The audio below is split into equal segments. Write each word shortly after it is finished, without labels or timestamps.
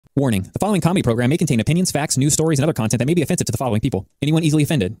Warning: the following comedy program may contain opinions, facts, news stories, and other content that may be offensive to the following people: anyone easily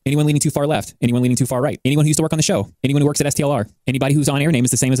offended, anyone leaning too far left, anyone leaning too far right, anyone who used to work on the show, anyone who works at STLR, anybody whose on-air name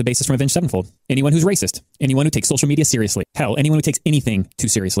is the same as a bassist from Avenged Sevenfold, anyone who's racist, anyone who takes social media seriously, hell, anyone who takes anything too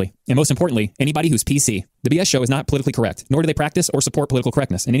seriously, and most importantly, anybody who's PC. The BS show is not politically correct, nor do they practice or support political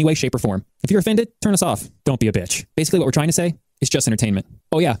correctness in any way, shape, or form. If you're offended, turn us off. Don't be a bitch. Basically, what we're trying to say is just entertainment.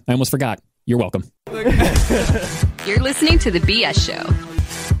 Oh yeah, I almost forgot. You're welcome. You're listening to The BS Show.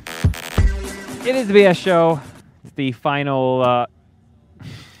 It is the BS Show. It's the final. I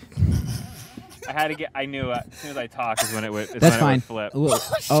had to get. I knew as soon as I talked is when it would. That's fine. It would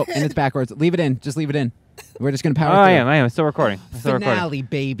flip. Oh, and it's backwards. Leave it in. Just leave it in. We're just gonna power. Oh, through. I am. It's still recording. Finale,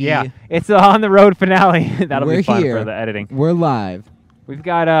 baby. Yeah, it's on the road finale. That'll We're be fun here. for the editing. We're live. We've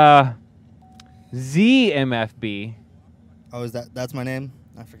got Zmfb. Oh, that's my name?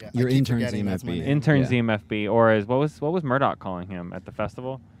 I forget. Your I keep intern forgetting that's my Zmfb. name. Intern Yeah. Zmfb, or as what was Murdoch calling him at the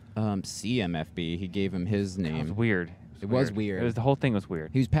festival? CMFB. He gave him his It was name. weird. It was weird. The whole thing was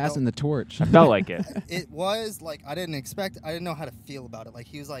weird. He was passing the torch. I felt like it. It was like I didn't know how to feel about it. Like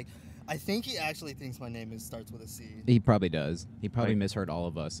he was like, I think he actually thinks my name starts with a C. He probably does. He probably Like- misheard all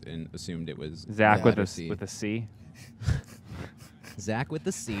of us and assumed it was Zach with a a C. Zach with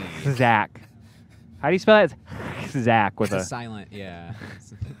the C. Zach. How do you spell it? Zach with It's a silent. Yeah.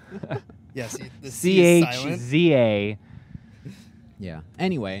 Yeah, see, the C is silent. CHZA. Yeah.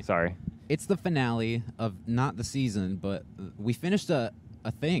 Anyway, Sorry. it's the finale of not the season, but we finished a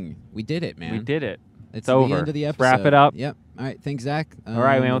thing. We did it, man. We did it. It's over. the end of the Let's episode. wrap it up. Yep. All right. Thanks, Zach. All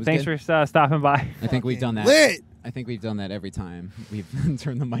right, man. it Well, was thanks good. for stopping by. I think we've done that. Lit. I think we've done that every time we've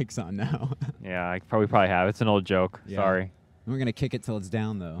turned the mics on now. Yeah, I probably have. It's an old joke. Yeah. Sorry. We're gonna kick it till it's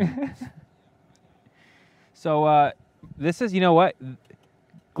down, though. So this is, you know what,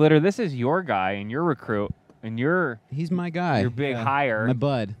 Glitter. This is your guy and your recruit and your He's my guy. Your big hire. My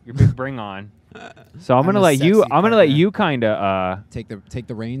bud. your big bring on. So I'm I'm gonna a let you. sexy I'm gonna let partner. you kind of Take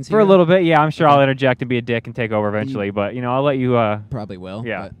the reins for here. a little bit. Yeah, I'm sure I'll interject and be a dick and take over eventually. But I'll let you. Probably will.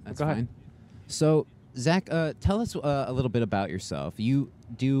 Yeah. But that's Go ahead. fine. So, Zach, tell us a little bit about yourself. You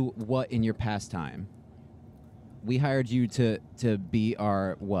do what in your pastime? We hired you to be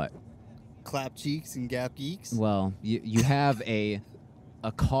our what? Clap cheeks and gap geeks. Well, you have a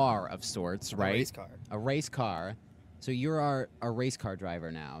car of sorts, right? A race car. A race car. So you're a race car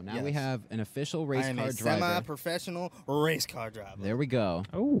driver now. Now we Yes. have an official race I am car a driver. semi-professional race car driver. There we go.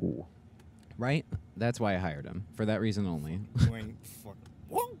 Oh. Right? That's why I hired him. For that reason only. Going fucking-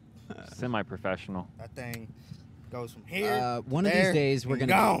 whoa. Semi-professional. That thing goes from here. One of these there, days we're and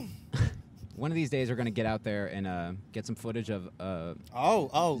gonna. gone. One of these days we're gonna get out there and get some footage of. Oh!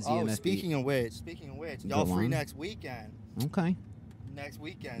 ZMFB. Speaking of which, y'all Go free on. next weekend. Okay. Next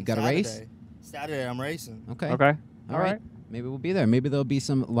weekend. You got a race? Saturday, I'm racing. Okay. Okay. All right. Maybe we'll be there. Maybe there'll be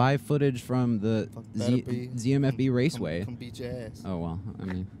some live footage from the Fuck, better be. ZMFB Raceway. Come beat your ass. Oh well. I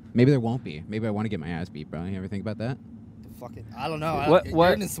mean, maybe there won't be. Maybe I want to get my ass beat, bro. You ever think about that? Fuck it. I don't know. What-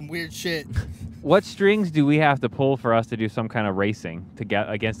 You're into some weird shit. What strings do we have to pull for us to do some kind of racing to get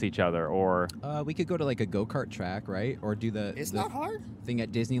against each other, or? We could go to like a go-kart track, right? Or do the It's the not hard. thing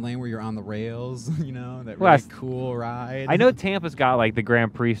at Disneyland where you're on the rails. That Well, really cool ride. I know Tampa's got like the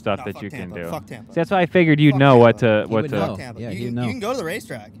Grand Prix stuff No, that fuck you Tampa. can do. Fuck Tampa. So that's why I figured you'd Fuck know what Tampa. to He what would to. know. Fuck Tampa. Yeah, you, he'd can, know. you can go to the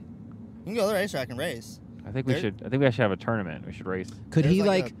racetrack. You can go to the racetrack and race. I think we There- should. I think we should have a tournament. We should race. Could There's he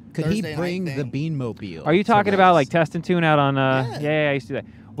like like? a Could he Thursday night bring the thing. Beanmobile? Are you to talking about race? like test and tune out on? Yeah, I used to do that.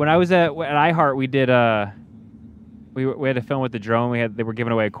 When I was at iHeart, we did we had to film with the drone. They were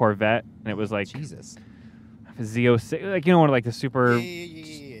giving away a Corvette, and it was like Jesus. a Z06, like one of like the super.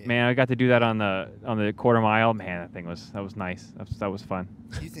 Yeah. Man, I got to do that on the quarter mile. Man, that was nice. That was fun.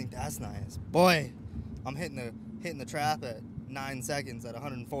 You think that's nice, boy? I'm hitting the trap at 9 seconds at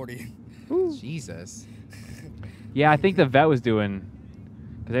 140. Jesus. Yeah, I think the vet was doing,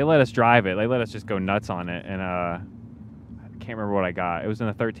 because they let us drive it. They let us just go nuts on it, and I can't remember what I got. It was in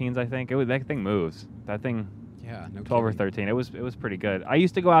the 13s, I think. That thing moves. That thing. Yeah. No 12 or kidding. 13. It was pretty good. I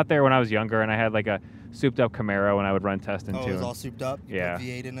used to go out there when I was younger, and I had like a souped up Camaro, and I would run test and Oh, it tune. was all souped up. You Yeah. put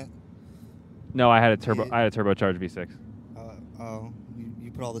V8 in it. No, I had a turbo. Yeah. I had a turbocharged V6.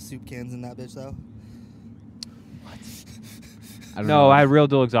 You put all the soup cans in that bitch though. I don't No, know. I had real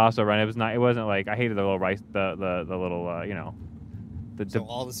dual exhaust over, and it was not. It wasn't like I hated the little rice, the little So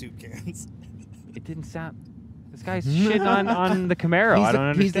all the soup cans. It didn't sound. This guy's shitting on the Camaro. I don't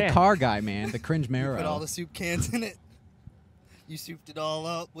understand. He's the car guy, man. The cringe You Maro. put all the soup cans in it. You souped it all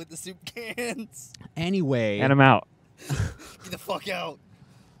up with the soup cans. Anyway. And I'm out. Get the fuck out.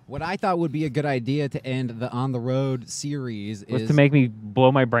 What I thought would be a good idea to end the On the Road series Was is to make me blow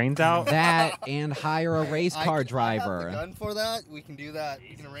my brains out. that and hire a race car I have driver. the gun for that. We can do that.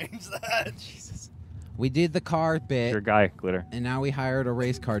 We can arrange that. Jesus. We did the car bit. Your guy, Glitter. And now we hired a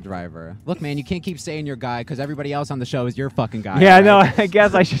race car driver. Look, man, you can't keep saying your guy because everybody else on the show is your fucking guy. Yeah, right? no, I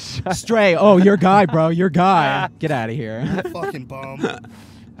guess I should shut Stray. Oh, your guy, bro. Your guy. Get out of here. Fucking bum.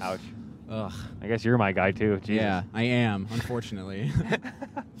 Ouch. Ugh. I guess you're my guy, too. Jesus. Yeah, I am, unfortunately.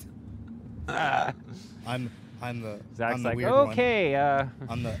 I'm the Zach's I'm the like, weird okay.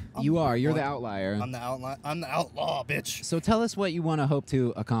 one. You're the what? outlier. I'm the outlaw. I'm the outlaw, bitch. So tell us what you want to hope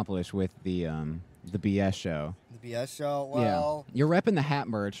to accomplish with the BS show. The BS show. Well, yeah, you're repping the hat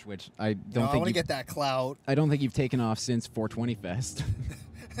merch, which I don't I think want to you get that clout. I don't think you've taken off since 420 Fest.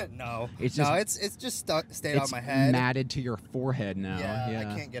 No, It's it's just stuck, stayed on It's my head. matted to your forehead now. Yeah,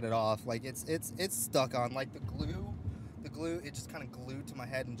 I can't get it off. Like it's stuck on. Like the glue, it just kind of glued to my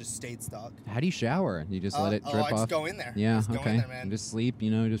head and just stayed stuck. How do you shower? You just let it drip I off? just go in there. Yeah, Just go in okay. there, man. And just sleep,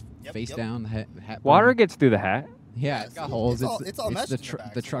 just face Yep. down. The hat Water button. gets through the hat. Yeah, it's got holes. It's all meshed the, in the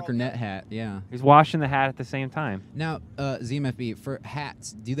back, the so we're trucker all net good. hat. Yeah. He's washing the hat at the same time. Now, Zmfb, for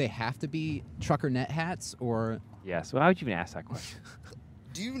hats, do they have to be trucker net hats or? Yes. Why would you even ask that question?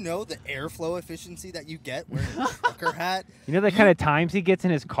 Do you know the airflow efficiency that you get wearing a trucker hat? You know the kind of times he gets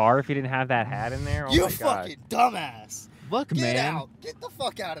in his car if he didn't have that hat in there? Oh You my God. fucking dumbass. Look, Get man. out. Get the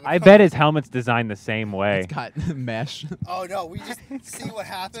fuck out of the I car. bet his helmet's designed the same way. It's got mesh. Oh no, we just see what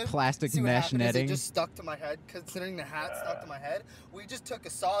happened. Plastic See what mesh happened is netting. It just stuck to my head. Considering the hat stuck to my head, we just took a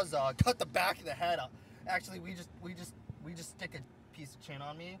sawzall, cut the back of the head up. Actually, we just stick a piece of chain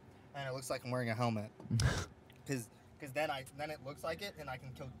on me, and it looks like I'm wearing a helmet. Because then it looks like it, and I can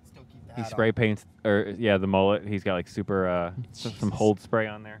still keep the hat He on. spray paints, the mullet. He's got like super, some hold spray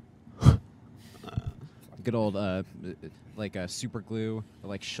on there. Good old, like a super glue, or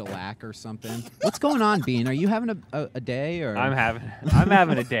like shellac or something. What's going on, Bean? Are you having a day or? I'm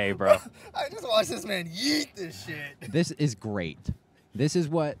having a day, bro. I just watched this man yeet this shit. This is great. This is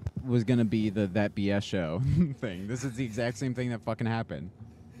what was gonna be that BS show thing. This is the exact same thing that fucking happened.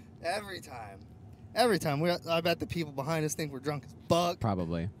 Every time. I bet the people behind us think we're drunk as fuck.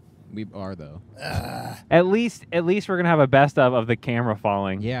 Probably, we are though. At least we're gonna have a best of the camera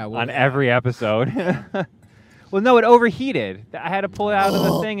falling. Yeah, well, on yeah. every episode. Well, no, it overheated. I had to pull it out of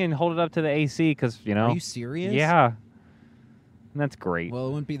the thing and hold it up to the AC because Are you serious? Yeah, and that's great. Well, it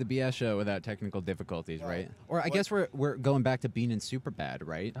wouldn't be the BS show without technical difficulties, right? Or I What? guess we're going back to Bean and Superbad,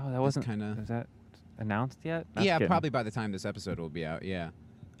 right? Oh, that wasn't kind of. Was that announced yet? That's Yeah, kidding. probably by the time this episode will be out. Yeah.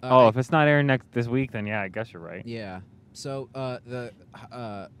 If it's not airing this week, then yeah, I guess you're right. Yeah. So the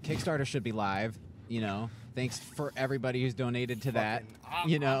Kickstarter should be live. Thanks for everybody who's donated to that. I'm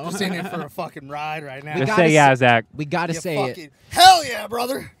just in it for a fucking ride right now. We Just gotta say yeah, Zach. We got to You say fucking, it. Hell yeah,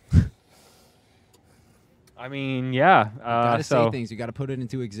 brother. I mean, yeah. Got to so say things. You got to put it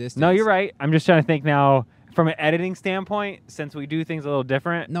into existence. no, you're right. I'm just trying to think now from an editing standpoint, since we do things a little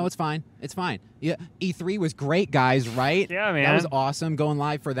different. No, it's fine. It's fine. Yeah, E3 was great, guys. Right? Yeah, man. That was awesome. Going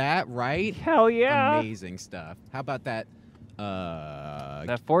live for that, right? Hell yeah. Amazing stuff. How about that?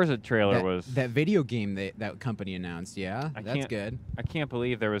 That Forza trailer was. that video game that company announced. Yeah, I that's can't- good. I can't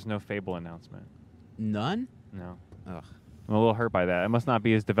believe there was no Fable announcement. None. No. Ugh. I'm a little hurt by that. It must not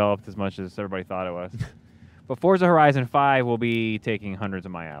be as developed as much as everybody thought it was. But Forza Horizon 5 will be taking hundreds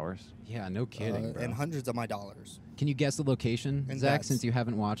of my hours. Yeah, no kidding, bro. And hundreds of my dollars. Can you guess the location, And Zach? that's- Since you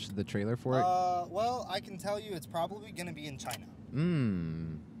haven't watched the trailer for it. Well, I can tell you it's probably going to be in China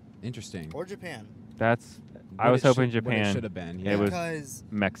Interesting. or Japan. I was hoping Japan. What it should have been. Yeah. It was Because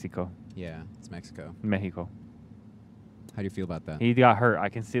Mexico. Yeah, it's Mexico. Mexico. How do you feel about that? He got hurt. I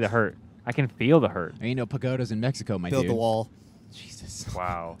can see the hurt. I can feel the hurt. Ain't no pagodas in Mexico, my build dude. the wall. Jesus.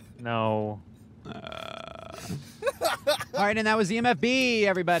 Wow. No. All right, and that was Zmfb,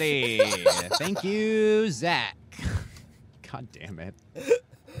 everybody. Thank you, Zach. God damn it.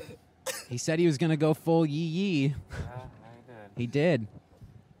 He said he was going to go full yee. He did.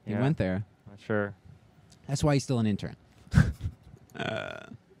 He Yeah. went there. Sure. That's why he's still an intern.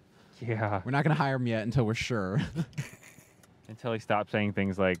 Yeah. We're not going to hire him yet until we're sure. Until he stopped saying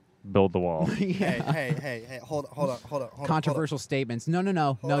things like build the wall. Hey, hold on. Controversial statements. No,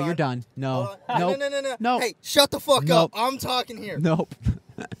 Hold you're on. done. No. Hold on. Nope. No. No. Hey, shut the fuck Nope. up. I'm talking here. Nope.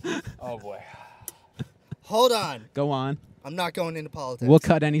 Oh boy. Hold on. Go on. I'm not going into politics. We'll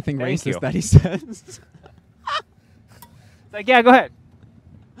cut anything Thank racist you. that he says. It's like, yeah, go ahead.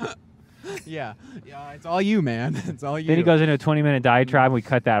 Yeah, it's all you, man. It's all you. Then he goes into a 20-minute diatribe, and we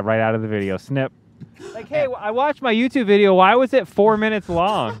cut that right out of the video. Snip. Like, hey, I watched my YouTube video. Why was it 4 minutes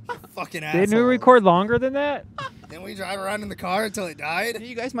long? Fucking asshole. Didn't we record longer than that? Then we drive around in the car until it died.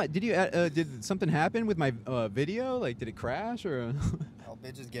 You guys might. Did something happen with my video? Like, did it crash or? Oh,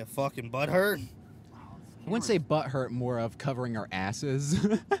 bitches get fucking butthurt. I wouldn't say butt hurt, more of covering our asses.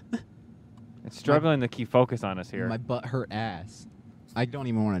 It's struggling to keep focus on us here. My butt hurt ass. I don't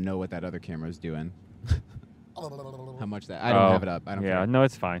even want to know what that other camera is doing. How much that? I don't have it up. I don't care. No,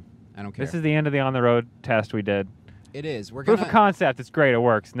 it's fine. I don't care. This is the end of the on-the-road test we did. It is. We're Proof gonna, of concept. It's great. It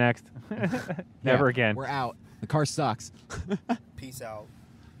works. Next. Never again. We're out. The car sucks. Peace out.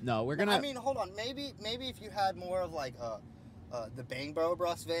 No, we're gonna. I mean, hold on. Maybe if you had more of like the Bang Bro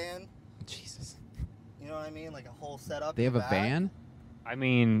Brus van. Jesus. You know what I mean? Like a whole setup. They have a van? I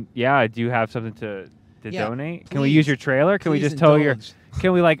mean, yeah. Do you have something to Yeah, donate? Can we use your trailer? Can we please just tow your? indulge.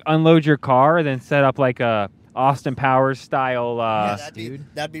 Can we like unload your car and then set up like a Austin Powers style? Yeah, dude.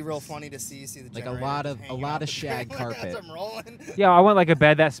 that'd be real funny to see the Like a generator lot just of- a hanging lot out of the shag trailer as carpet. I'm rolling. Yeah, I want like a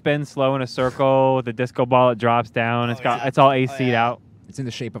bed that spins slow in a circle with the disco ball. It drops down. Oh, It's got. yeah. It's all Oh, AC'd yeah. out. It's in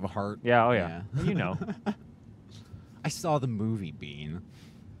the shape of a heart. Yeah. Oh yeah. You know. I saw the movie, Bean. It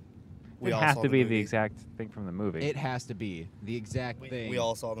We all have saw to the be the movie. exact thing from the movie. It has to be the exact thing. We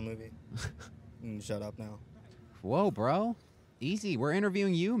all saw the movie. Shut up now. Whoa, bro. Easy. We're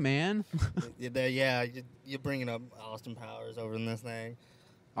interviewing you, man. You're bringing up Austin Powers over in this thing.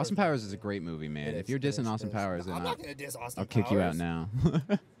 Austin Powers is a great movie, man. It If is, you're it dissing is, Austin it is. Powers, then I'm not gonna diss Austin I'll Powers. kick you out now.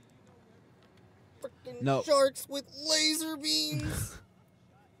 Frickin' No. sharks with laser beams.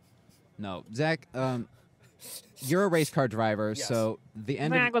 No, Zach. You're a race car driver, Yes. so the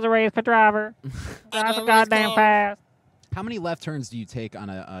end Zach of was a race car driver. Drive so goddamn fast. how many left turns do you take on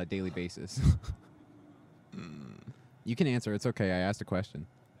a daily basis? You can answer. It's okay. I asked a question.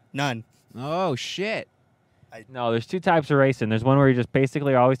 None. Oh shit. No, there's two types of racing. There's one where you're just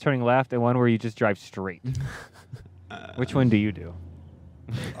basically always turning left, and one where you just drive straight. Which one do you do?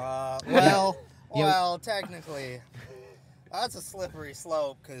 Well, technically, that's a slippery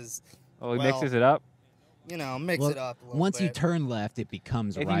slope because, Oh, he mixes it up. mix it up a little Once you bit. turn left, it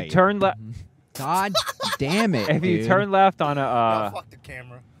becomes If right. you turn left, God damn it. if you dude. turn left on No, a fuck the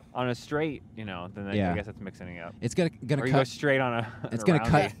camera. on a straight, then Yeah. I guess that's mixing it up. It's gonna Or you go cut. straight on a. It's an gonna around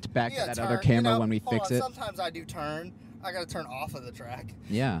cut it. back Yeah, to that turn, other camera when we hold fix on, it. Sometimes I do turn. I gotta turn off of the track.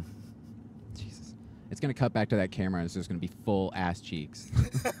 Yeah. Jesus. It's gonna cut back to that camera and it's just gonna be full ass cheeks.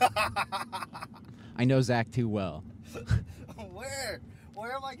 I know Zach too well.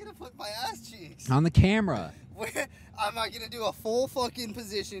 Where am I gonna put my ass cheeks? On the camera. Where am I gonna do a full fucking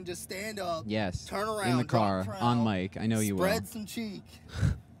position? Just stand up. Yes. Turn around. In the drop car. crown, On mic. I know you will. Spread some cheek.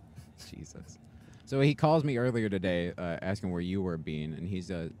 Jesus. So he calls me earlier today, asking where you were, Bean, and he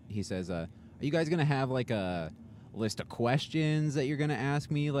says, "Are you guys gonna have like a list of questions that you're gonna ask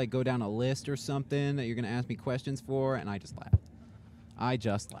me? Like go down a list or something that you're gonna ask me questions for?" And I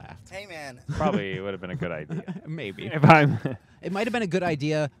just laughed. Hey man. Probably would have been a good idea. Maybe. If I'm. It might have been a good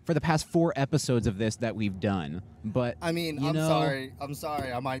idea for the past 4 episodes of this that we've done, but I mean, you I'm know, sorry. I'm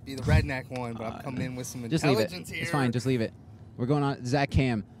sorry. I might be the redneck one, but I'm coming in with some Just leave it. intelligence here. It's fine. Just leave it. We're going on Zach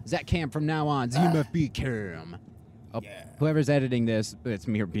Cam. Zach Cam from now on. Zmfb Cam. Oh, Yeah. Whoever's editing this, it's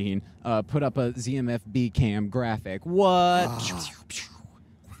me or Bean. Put up a Zmfb Cam graphic. What?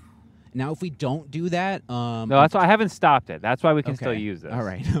 Now, if we don't do that, No, that's why I haven't stopped it. That's why we can still okay. use this. All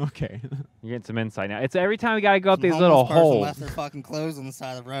right. Okay. You're getting some insight now. It's every time we got to go up Some these little homeless person holes, left their fucking clothes on the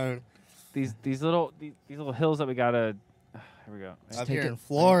side of the road. these little hills that we gotta. Here we go. Up take here it- in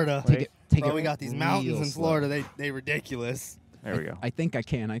Florida. Take Take Bro, it we got these real mountains in slow. Florida. They ridiculous. There we go. I think I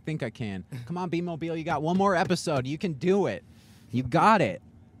can. Come on, B-Mobile. You got one more episode. You can do it. You got it.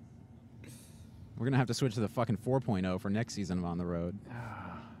 We're going to have to switch to the fucking 4.0 for next season of On the Road.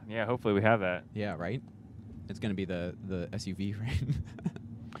 Yeah, hopefully we have that. Yeah, right? It's going to be the SUV,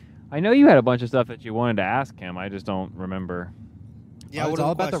 right? I know you had a bunch of stuff that you wanted to ask him. I just don't remember. Yeah, it's what are all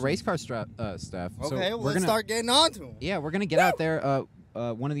the about the questions? race car stuff. So Okay, well, we're let's gonna, start getting on to them. Yeah, we're going to get out there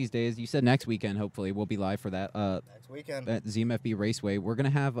one of these days. You said next weekend, hopefully. We'll be live for that Next weekend. at ZMFB Raceway. We're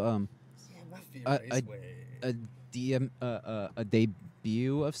going to have a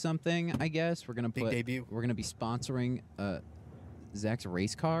debut of something, I guess. We're gonna Big debut. We're gonna be sponsoring Zach's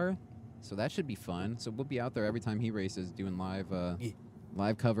race car, so that should be fun. So we'll be out there every time he races, doing live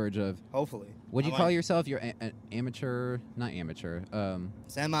live coverage of. Hopefully. What'd you I call might- yourself? You're an amateur, not amateur.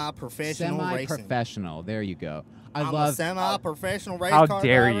 Semi-professional racing. Semi-professional. There you go. I I'm love. a semi-professional race How car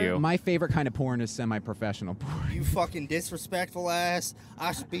dare driver. you. My favorite kind of porn is semi-professional porn. You fucking disrespectful ass.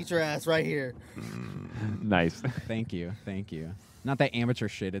 I should beat your ass right here. Nice. Thank you. Not that amateur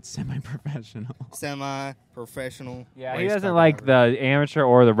shit. It's semi-professional. Semi-professional. Yeah, race he doesn't car like driver. the amateur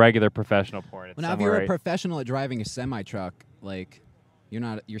or the regular professional porn. It's Well, now, if somewhere you're a right- professional at driving a semi truck, like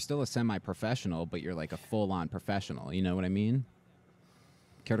You're still a semi-professional, but you're like a full-on professional. You know what I mean?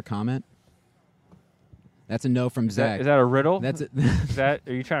 Care to comment? That's a no from Zach. Is that a riddle? That's it. Are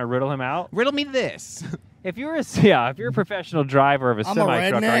you trying to riddle him out? Riddle me this. If you're a professional driver of a I'm a semi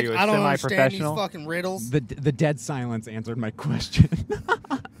truck, are redneck. you a I don't understand these semi-professional? fucking riddles. The dead silence answered my question.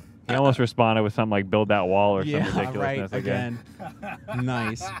 He almost responded with something like "build that wall" or some yeah, ridiculousness right. Again.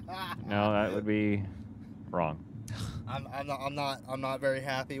 Nice. No, that would be wrong. I'm not very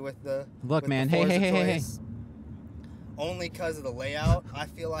happy with the. Look, with man. the Hey, Forza hey, hey, hey, choice. Only because of the layout, I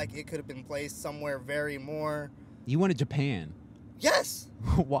feel like it could have been placed somewhere very more. You wanted Japan. Yes.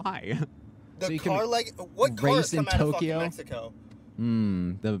 Why? The So you car can like what cars race in come out of Tokyo? fucking Mexico?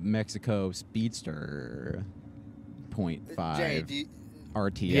 The Mexico Speedster 0.5 Jay, do you,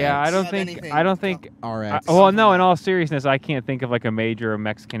 RTX. Yeah, I Do you don't have think. anything I don't think. RX. Well, no. In all seriousness, I can't think of like a major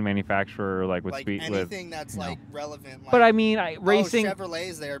Mexican manufacturer like with like speed with. anything that's like relevant. Like, But I mean, racing.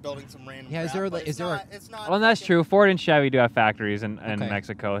 Chevrolet's there building some random. Yeah, is crap, there, but like- it's is there a- not, it's not Well, that's fucking- true. Ford and Chevy do have factories in Okay.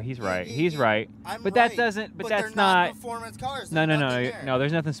 Mexico. He's right. Yeah, He's yeah, right. I'm But right, that doesn't. But they're that's not. performance cars. No, There's no, nothing no, there. no.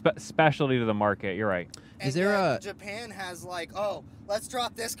 There's nothing specialty to the market. You're right. And Is there yet a- Japan has like, oh, let's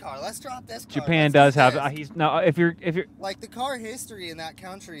drop this car. Let's drop this car. Japan let's does do have. this. He's no. If you're Like the car history in that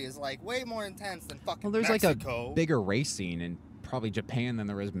country is like way more intense than fucking Well, there's Mexico. like a bigger race scene in probably Japan than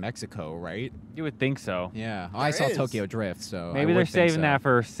there is Mexico, right? you would think so. Yeah. I saw is. Tokyo Drift, so Maybe I they're would think saving so. that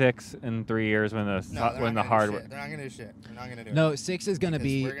for 6 and 3 years when the No, they're when the not gonna do hardware. shit. They're not gonna do shit. They're not gonna do it. No, 6 is gonna Because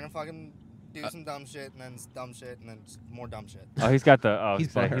be. We're gonna fucking do some dumb shit and then dumb shit and then more dumb shit. Oh, he's got the. Oh, He's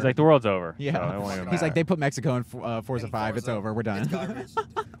he's fired. like the world's over. Yeah. So it won't even He's matter. like, they put Mexico in Forza In 5. It's Forza. over. We're done. It's garbage.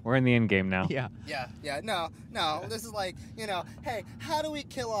 We're in the end game now. Yeah. Yeah. No. This is like, hey, how do we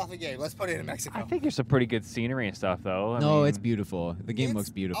kill off a game? Let's put it in Mexico. I think there's some pretty good scenery and stuff, though. I No, mean, it's beautiful. The game It's- looks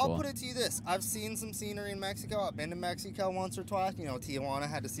beautiful. I'll put it to you this: I've seen some scenery in Mexico. I've been to Mexico once or twice. Tijuana,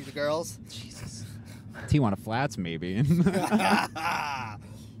 had to see the girls. Jesus. Tijuana Flats, maybe.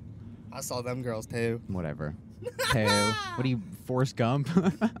 I saw them girls too. Whatever. Hey, what are you, Forrest Gump?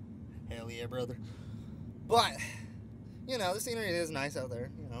 Hell yeah, brother. But the scenery is nice out there.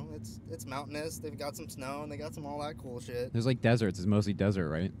 It's mountainous. They've got some snow and they got some all that cool shit. There's like deserts. It's mostly desert,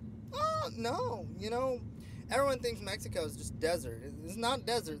 right? No. Everyone thinks Mexico is just desert. It's not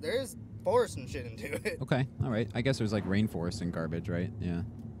desert. There is forest and shit into it. Okay, all right. I guess there's like rainforest and garbage, right? Yeah.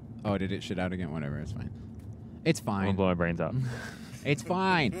 Oh, did it shit out again? Whatever, it's fine. It's I'm fine. gonna blow my brains out. It's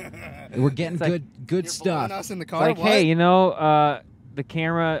fine. We're getting It's like- good You're stuff. blowing us in the It's car. like, what? hey, the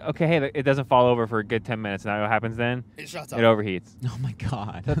camera. Okay, hey, it doesn't fall over for a good 10 minutes. Now what happens then? It shuts It off. overheats. Oh my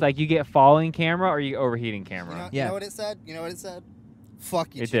god. So it's like you get falling camera or you overheating camera. Yeah. You know what it said?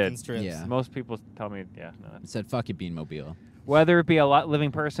 Fuck you, It chicken did. strips. Yeah. Most people tell me, yeah. No, It said fuck you, Beanmobile. whether it be a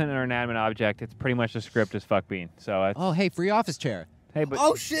living person or an inanimate object, it's pretty much the script is fuck bean. So it's, Oh, hey, free office chair. hey, but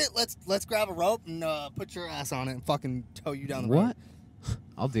Oh shit! Let's grab a rope and put your ass on it and fucking tow you down the What?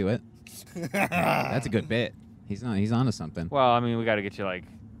 I'll do it. road. That's a good bit. He's onto something. well, I mean, we got to get you like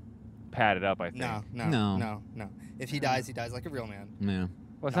padded up. I think. No. If he dies like a real man. Yeah.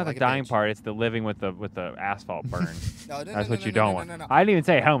 Well, it's Not not like the a dying bitch. part. It's the living with the asphalt burn. No, That's what you don't want. I didn't even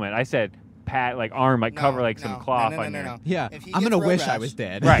say helmet. I said pad, like arm, like cover like some cloth on your. Yeah. If he I'm gets gonna road wish I rash- was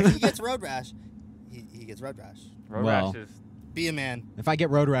dead. Right. If he gets road rash, he gets road rash. Road Well. rash is. Be a man. If I get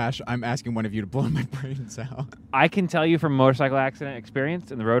road rash, I'm asking one of you to blow my brains out. I can tell you from motorcycle accident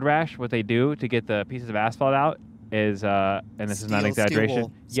experience in the road rash, what they do to get the pieces of asphalt out is, and this is not Steel exaggeration.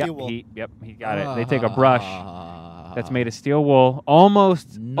 wool. Steel wool. He got it. They take a brush that's made of steel wool,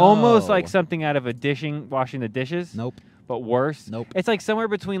 almost No. like something out of washing the dishes. Nope. But worse. Nope. It's like somewhere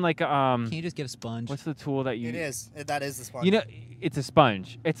between like Can you just get a sponge? what's the tool that you? It is. That is the sponge. You know, it's a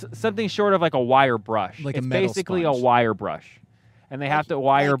sponge. It's something short of like a wire brush. Like a it's metal basically sponge. a wire brush, and they have to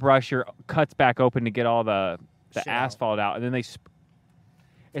wire brush your cuts back open to get all the Shit out. asphalt out, and then they.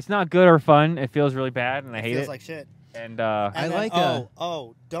 It's not good or fun. It feels really bad, and I hate feels it. like shit. And And I then, like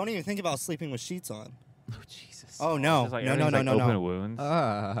don't even think about sleeping with sheets on. Oh Jesus. Oh no, just like no, everything's, like, open no.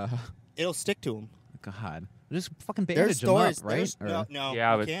 wounds. It'll stick to them. God. Just fucking There's bandage them up, stories. right? There's, Or- no,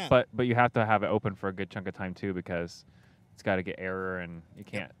 yeah, you can't. but you have to have it open for a good chunk of time too, because it's got to get air, and you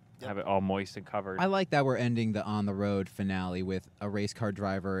can't Yep. have it all moist and covered. I like that we're ending the on the road finale with a race car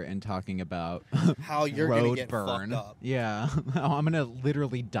driver and talking about How you're road gonna get burn. fucked up. Yeah. How I'm gonna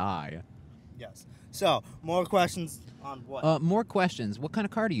literally die. Yes. So more questions on what? More questions. What kind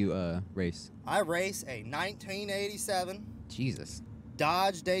of car do you race? I race a 1987 Jesus.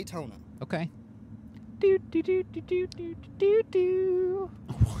 Dodge Daytona. Okay. Do, do, do, do, do, do, do, do.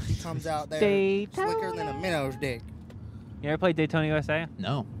 He comes out there Daytona. slicker than a minnow's dick. You ever played Daytona USA?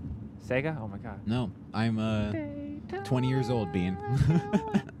 No. Sega? Oh my god. No. I'm 20 years old, Bean.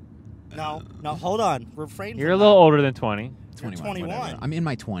 No, hold on. Refrain. You're a from little that. older than 20. 21. 21. Whatever. I'm in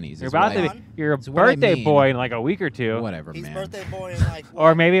my 20s. You're is about what to I- be. You're a It's what I birthday mean. boy in like a week or two. Whatever, He's man. birthday boy in like.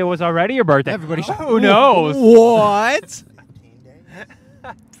 Or maybe it was already your birthday. Everybody should. Who knows? What? 15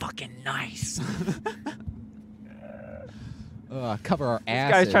 days. Fucking nice. Cover our This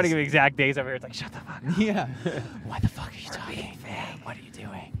asses. guy's trying to give me exact days over here. It's like, shut the fuck up. Yeah. Why the fuck are you talking? What are you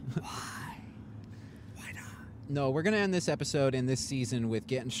doing? Why not? No, we're gonna end this episode in this season with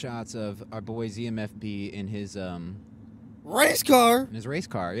getting shots of our boy Zmfb in his Race car. race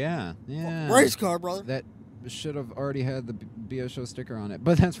car. Yeah. Race car, brother. That should have already had the BS show sticker on it,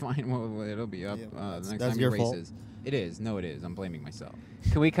 but that's fine. Well, it'll be up Yeah, the next that's time he your fault. races. It is. No, it is. I'm blaming myself.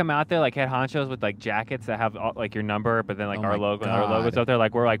 Can we come out there like head honchos with like jackets that have like your number, but then like Oh our my logo and our God. logos up there?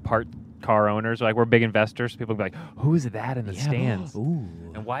 Like we're like part car owners, or like we're big investors. People be like, "Who's that in the stands?" Ooh.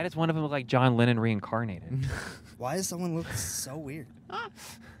 And why does one of them look like John Lennon reincarnated? Why does someone look so weird?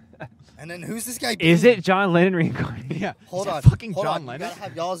 And then who's this guy? Is Bean? it John Lennon reincarnated? Yeah. Hold Is on. that fucking hold John on. Lennon? You gotta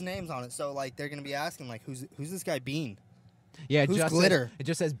have y'all's names on it, so like they're gonna be asking like, who's this guy Bean? Yeah. Who's just glitter? Says, it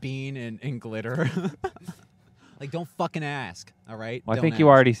just says bean and glitter. Like, don't fucking ask. All right. Well, I Don't think you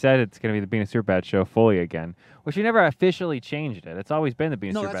ask. already said it's going to be the Bean and Superbad show fully again, which you never officially changed it. It's always been the Bean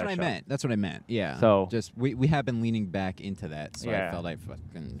and No, Superbad that's what I show. meant. That's what I meant. Yeah. So- just we have been leaning back into that, so Yeah. I felt I fucking.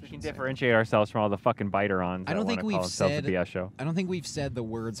 We can should say that. differentiate ourselves from all the fucking biter-ons. I don't that think wanna we've call themselves said- the BS show. I don't think we've said the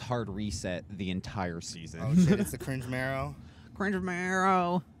words "hard reset" the entire season. Oh shit! It's the cringe marrow. Cringe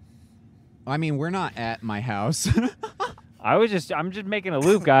marrow. I mean, we're not at my house. I'm just making a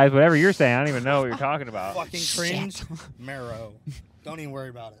loop, guys. Whatever you're saying, I don't even know what you're talking about. Fucking cringe marrow. Don't even worry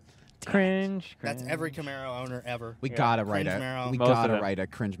about it. Cringe. That's every Camaro owner ever. We Yeah. gotta write Cringe marrow. we Most of gotta them. write a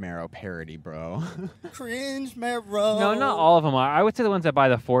cringe marrow parody, bro. Cringe marrow. No, not all of them are. I would say the ones that buy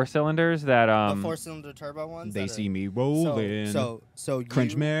the 4 cylinders that The 4-cylinder turbo ones. They that see are- me rolling. So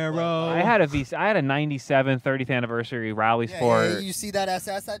Cringe you- marrow. I had a 97 30th anniversary Rally Yeah, Sport. yeah, you see that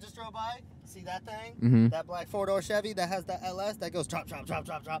SS I just drove by? See that thing? Mhm. That black 4-door Chevy that has that LS that goes drop, drop, drop,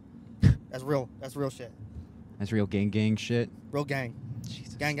 drop, drop. That's real. That's real shit. That's real gang shit. Real gang.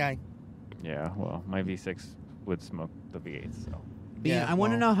 Jesus. Gang. Yeah, well, my V6 would smoke the V8, so. Bean, Yeah, I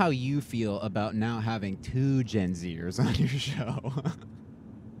want to well- know how you feel about now having 2 Gen Zers on your show.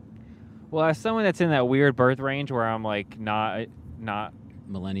 Well, as someone that's in that weird birth range where I'm like not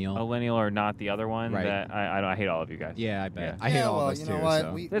Millennial. millennial or not the other one, Right. that I hate all of you guys. Yeah, I bet. Yeah. I hate Yeah, all well, of us you too. know what?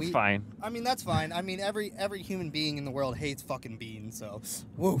 So. It's fine. I mean, that's fine. I mean, every human being in the world hates fucking beans, so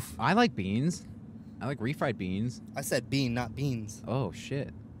woof. I like beans. I like refried beans. I said bean, not beans. Oh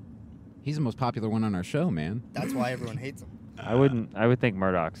shit. He's the most popular one on our show, man. That's why everyone hates him. I would think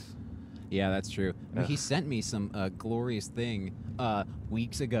Murdoch's. Yeah, that's true. I mean, he Ugh. sent me some glorious thing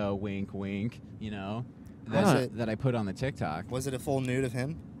weeks ago. Wink, wink. You know, Was that, it- that I put on the TikTok. Was it a full nude of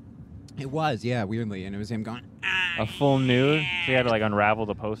him? It was, yeah, weirdly, and it was him going. A full nude? So you had to like unravel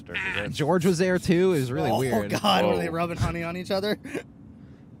the poster. 'cause it's- George was there too. It was really oh weird. God, were Whoa. they rubbing honey on each other?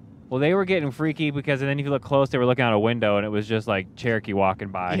 Well, they were getting freaky because then if you look close, they were looking out a window and it was just like Cherokee walking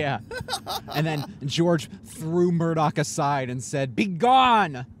by. Yeah. And then George threw Murdoch aside and said, "Be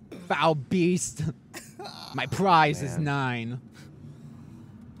gone, foul beast. My prize is Man. 9."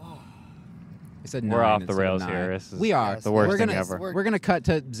 I said We're 9 off the instead of rails 9. here. This is We are. Yes, the worst we're thing gonna, ever. We're gonna cut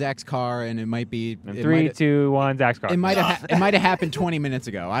to Zach's car, and it might be. And it 3, might, 2, 1, Zach's car. It might have. it might have happened 20 minutes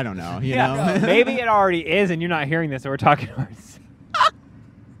ago. I don't know. You Yeah, know. maybe it already is, and you're not hearing this, so we're talking to ourselves.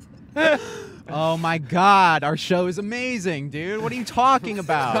 Oh my God, our show is amazing, dude. What are you talking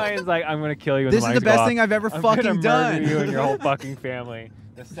about? Ryan's like, I'm gonna kill you. When This the is the mics best go off. thing I've ever I'm fucking gonna done. murder you and your whole fucking family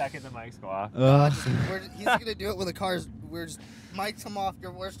the second the mics go off. He's gonna do it when the car's. We're just mics come off.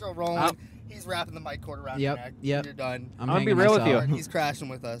 We're still rolling. Oh. He's wrapping the mic cord around Yep, your neck. yep. And you're done. I'm gonna be hanging real with myself. you. He's crashing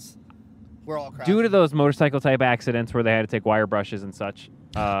with us. We're all crashing. Due to those motorcycle type accidents where they had to take wire brushes and such,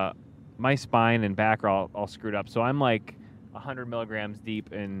 my spine and back are all screwed up. So I'm like 100 milligrams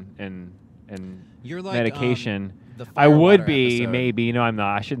deep in You're like medication. the I would Firewater be episode. maybe. No, I'm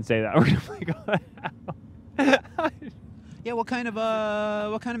not. I shouldn't say that. We're gonna like go out. Yeah, what kind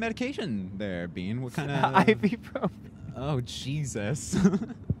of medication there, Bean? What kind of Ibuprofen. Oh Jesus.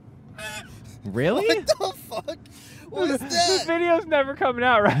 Really? What the fuck? What is This that? video's never coming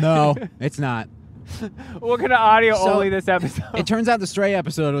out, right? No, it's not. We're gonna audio So, only this episode. It turns out the Stray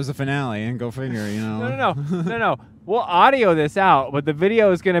episode was the finale, and go figure, you know. No. We'll audio this out, but the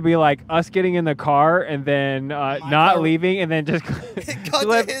video is gonna be like us getting in the car and then not car- leaving, and then just Cut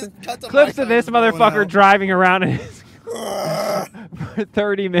to clips my of this car blowing motherfucker out. driving around in his for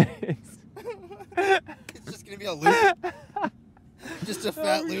 30 minutes. It's just gonna be a loop. Just a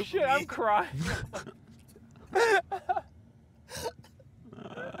fat Oh, loop. shit, of I'm me. crying.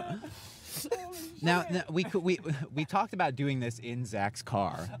 Now we talked about doing this in Zach's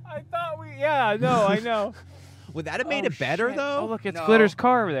car. I thought I know. Would that have made it better shit. though? Oh, look, it's Glitter's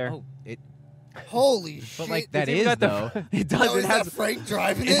car over there. Oh, it. Holy shit! But like that It's even is got the though. It No, does. It is has. that Frank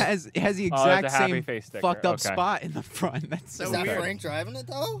driving It it? has the it's exact a happy same face sticker. fucked up Okay. spot in the front. That's so Is that weird. Frank driving it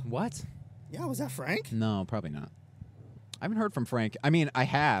though? What? Yeah, was that Frank? No, probably not. I haven't heard from Frank. I mean, I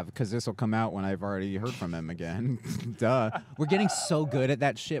have, because this will come out when I've already heard from him again. Duh. We're getting so good at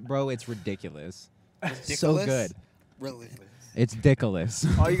that shit, bro. It's ridiculous. So Ridiculous? good. Really? It's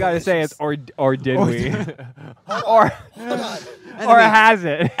dickulous. All you gotta say is or did Or we? did- or Hold on. or has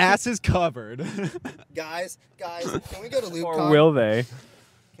it? Ass is covered. Guys, can we go to LubeCon? Or will they?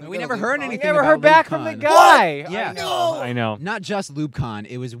 Can We go to never heard LubeCon? anything Never about heard back from the LubeCon. guy. Yeah. No. I know. Not just LubeCon.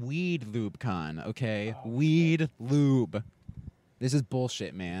 It was Weed LubeCon, okay? Weed Lube. This is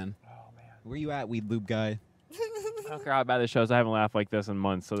bullshit, man. Oh man. Where you at, Weed Lube guy? I don't care how bad this shows. I haven't laughed like this in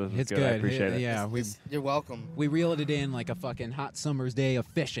months, so this is It's good. I appreciate it. Yeah, You're welcome. we reeled it in like a fucking hot summer's day of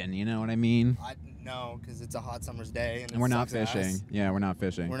fishing, you know what I mean? No, because it's a hot summer's day. And And we're it not sucks fishing. ass. Yeah, we're not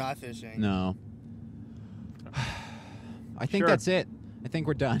fishing. We're not fishing. No. I think Sure. that's it. I think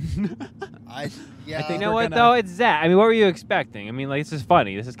we're done. Yeah. I think You know we're what gonna- though? It's Zach. I mean, what were you expecting? I mean, like this is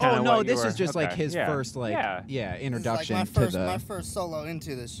funny. This is kind of Oh no, what you this were- is just like okay, his yeah. first like yeah. introduction It's like to my the first solo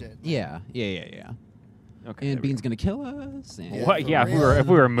into this shit. Yeah. Okay. And there we Bean's go. gonna kill us. And What? for Yeah, real. if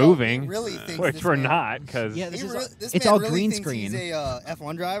we were No, moving, he really thinks which this we're man- not, because Yeah, this is This it's man all really green thinks screen. He's a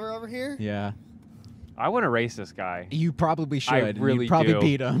F1 driver over here. Yeah. I want to race this guy. You probably should. I really You'd probably do.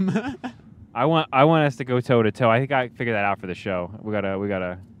 beat him. I want us to go toe to toe. I think I figured that out for the show. We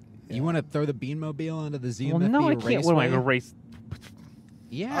gotta. You want to throw the Beanmobile onto the Zmfb Well, no, I can't. What am I gonna race?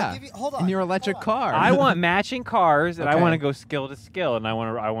 Yeah. Hold on. In your electric hold car. I want matching cars, and I Okay. want to go skill to skill, and I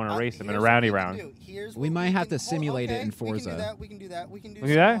want to race them in a roundy round. We might have to simulate it in We Forza. can do that. We can do that. We can do We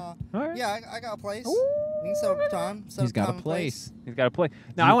do some, that? uh, All right. Yeah, I got a place. We can set up time. He's got a place. He's got to play.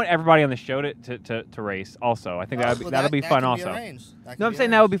 Now I want everybody on the show to race. Also, I think that'll be fun. Also, no, I'm saying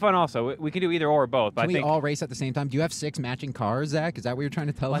that would be fun. Also, we can do either or both. But Can I we think. all race at the same time? Do you have 6 matching cars, Zach? Is that what you're trying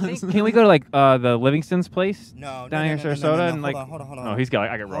to tell I us? think can we go to like the Livingston's place No, down here in Sarasota and like? hold on. Oh, he's got.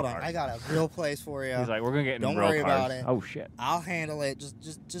 I got real Hold on. cars. I got a real place for you. He's like, we're gonna get in Don't real worry cars. about it. Oh shit. I'll handle it.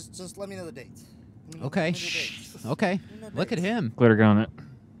 Just let me know the dates. Okay. Okay. Look at him. Glitter gun it.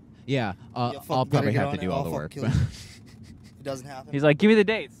 Yeah. Yeah, fuck, I'll probably better get have on to it. do all I'll the fucking work. kill you. If it doesn't happen. He's like, give me the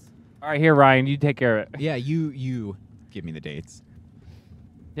dates. All right, here, Ryan, you take care of it. Yeah, you give me the dates.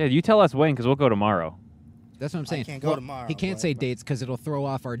 Yeah, you tell us when, because we'll go tomorrow. That's what I'm saying. can't go tomorrow, He can't but- say dates because it'll throw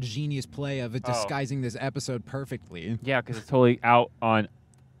off our genius play of it Oh. disguising this episode perfectly. Yeah, because it's totally out on.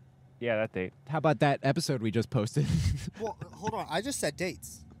 Yeah, that date. How about that episode we just posted? Well, hold on. I just said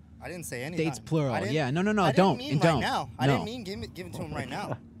dates. I didn't say anything. Dates plural. I didn't- Yeah, no, I don't. Didn't mean And right don't. now. I No. didn't mean give it to him right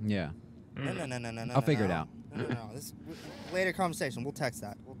now. Yeah. No. I'll figure it out. No. This later conversation. We'll text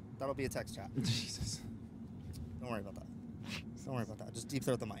that. That'll be a text chat. Jesus. Don't worry about that. Don't worry about that. Just deep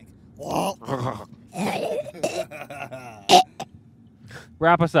throat the mic. Whoa.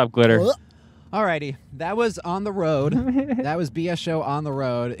 Wrap us up, Glitter. Alrighty, that was On the Road. That was BS Show On the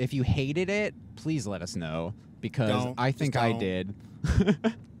Road. If you hated it, please let us know because Don't. I think Just I don't. did.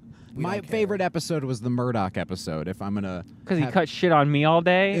 My don't care. favorite episode was the Murdoch episode. If I'm gonna, Because he have- cut shit on me all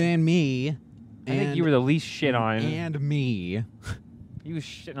day. and me, I think and you were the least shit on. and me. You was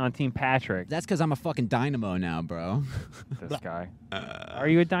shitting on Team Patrick. That's because I'm a fucking dynamo now, bro. This guy. Are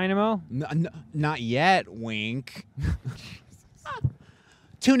you a dynamo? Not yet. Wink.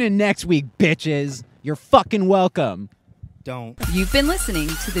 Tune in next week, bitches. You're fucking welcome. Don't. You've been listening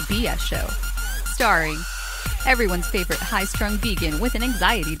to The BS Show, starring everyone's favorite high-strung vegan with an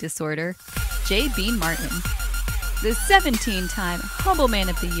anxiety disorder, J. Bean Martin, the 17-time Humble Man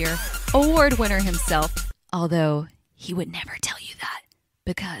of the Year award winner himself, although he would never tell you that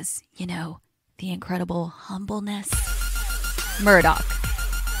because, you know, the incredible humbleness, Murdoch.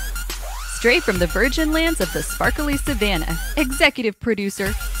 Straight from the virgin lands of the sparkly savannah, executive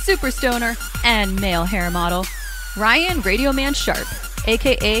producer, super stoner, and male hair model, Ryan Radio Man Sharp,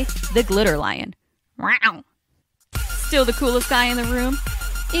 aka the Glitter Lion. Wow. Still the coolest guy in the room,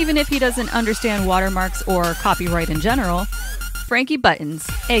 even if he doesn't understand watermarks or copyright in general, Frankie Buttons,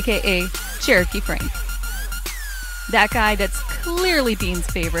 aka Cherokee Frank. That guy that's clearly Bean's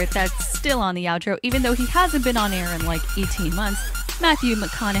favorite that's still on the outro, even though he hasn't been on air in like 18 months, Matthew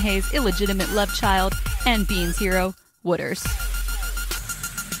McConaughey's illegitimate love child, and Bean's hero, Wooders.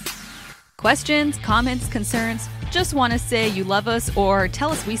 Questions, comments, concerns? Just want to say you love us or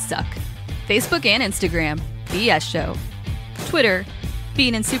tell us we suck. Facebook and Instagram, BS Show. Twitter,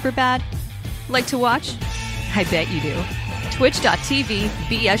 Bean and Superbad. Like to watch? I bet you do. Twitch.tv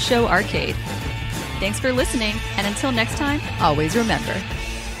BS Show Arcade. Thanks for listening, and until next time, always remember.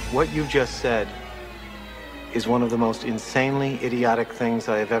 What you've just said is one of the most insanely idiotic things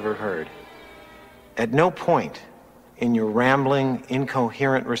I have ever heard. At no point in your rambling,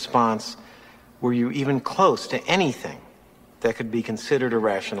 incoherent response were you even close to anything that could be considered a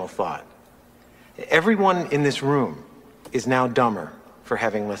rational thought. Everyone in this room is now dumber for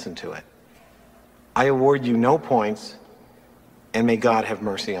having listened to it. I award you no points, and may God have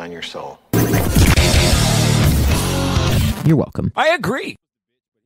mercy on your soul. You're welcome. I agree.